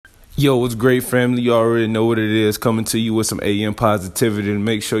Yo, what's great, family? You already know what it is. Coming to you with some AM positivity and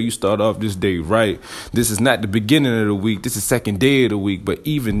make sure you start off this day right. This is not the beginning of the week. This is second day of the week. But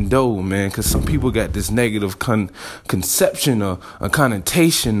even though, man, because some people got this negative conception or a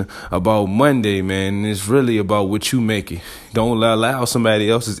connotation about Monday, man, and it's really about what you make it. Don't allow somebody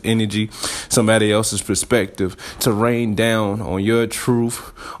else's energy, somebody else's perspective to rain down on your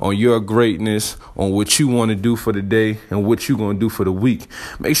truth, on your greatness, on what you want to do for the day and what you're going to do for the week.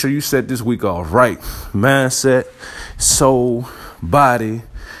 Make sure you set this week off right. Mindset, soul, body,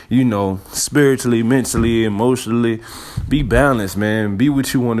 spiritually, mentally, emotionally. Be balanced, man. Be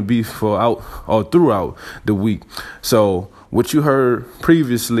what you want to be throughout the week. So what you heard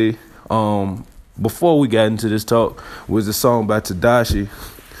previously, before we got into this talk, was a song by Tedashii,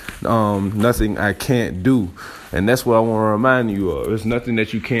 Nothing I Can't Do. And that's what I want to remind you of. There's nothing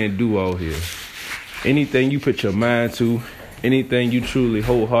that you can't do out here. Anything you put your mind to, anything you truly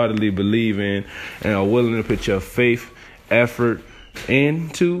wholeheartedly believe in and are willing to put your faith, effort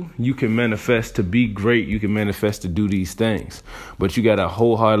into, you can manifest to be great. You can manifest to do these things. But you got to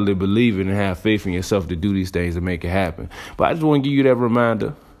wholeheartedly believe it and have faith in yourself to do these things and make it happen. But I just want to give you that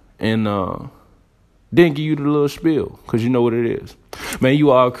reminder and then give you the little spiel because you know what it is. Man,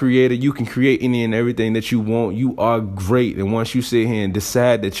 you are a creator. You can create any and everything that you want. You are great. And once you sit here and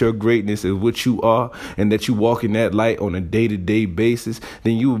decide that your greatness is what you are and that you walk in that light on a day-to-day basis,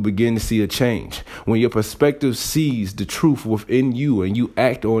 then you will begin to see a change. When your perspective sees the truth within you and you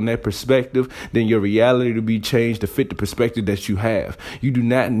act on that perspective, then your reality will be changed to fit the perspective that you have. You do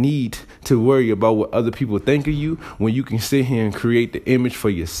not need to worry about what other people think of you when you can sit here and create the image for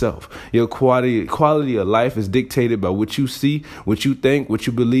yourself. Your quality of life is dictated by what you see, what you think, what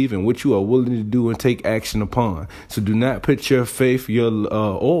you believe, and what you are willing to do and take action upon. So do not put your faith,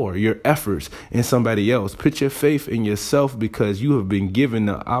 or your efforts in somebody else. Put your faith in yourself because you have been given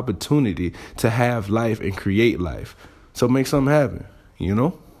the opportunity to have life and create life. So make something happen,